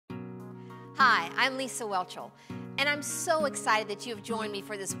Hi, I'm Lisa Whelchel, and I'm so excited that you have joined me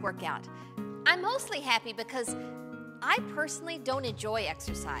for this workout. I'm mostly happy because I personally don't enjoy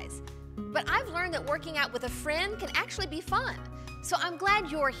exercise, but I've learned that working out with a friend can actually be fun. So I'm glad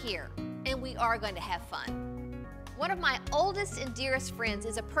you're here, and we are going to have fun. One of my oldest and dearest friends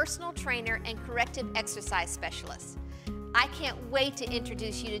is a personal trainer and corrective exercise specialist. I can't wait to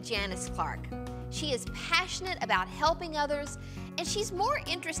introduce you to Janice Clark. She is passionate about helping others, and she's more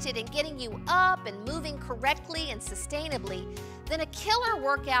interested in getting you up and moving correctly and sustainably than a killer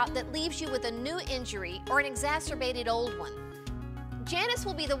workout that leaves you with a new injury or an exacerbated old one. Janice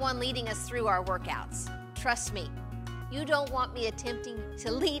will be the one leading us through our workouts. Trust me, you don't want me attempting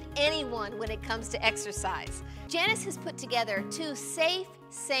to lead anyone when it comes to exercise. Janice has put together 2 safe,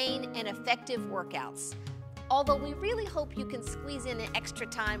 sane, and effective workouts. Although we really hope you can squeeze in an extra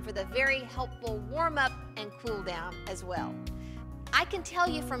time for the very helpful warm-up and cool-down as well. I can tell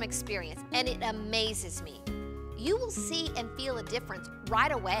you from experience, and it amazes me, you will see and feel a difference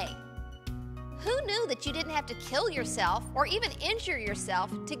right away. Who knew that you didn't have to kill yourself or even injure yourself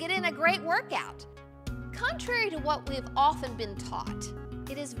to get in a great workout? Contrary to what we have often been taught,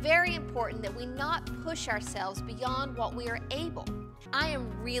 it is very important that we not push ourselves beyond what we are able. I am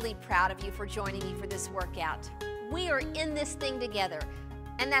really proud of you for joining me for this workout. We are in this thing together,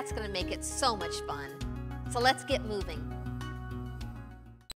 and that's going to make it so much fun. So let's get moving.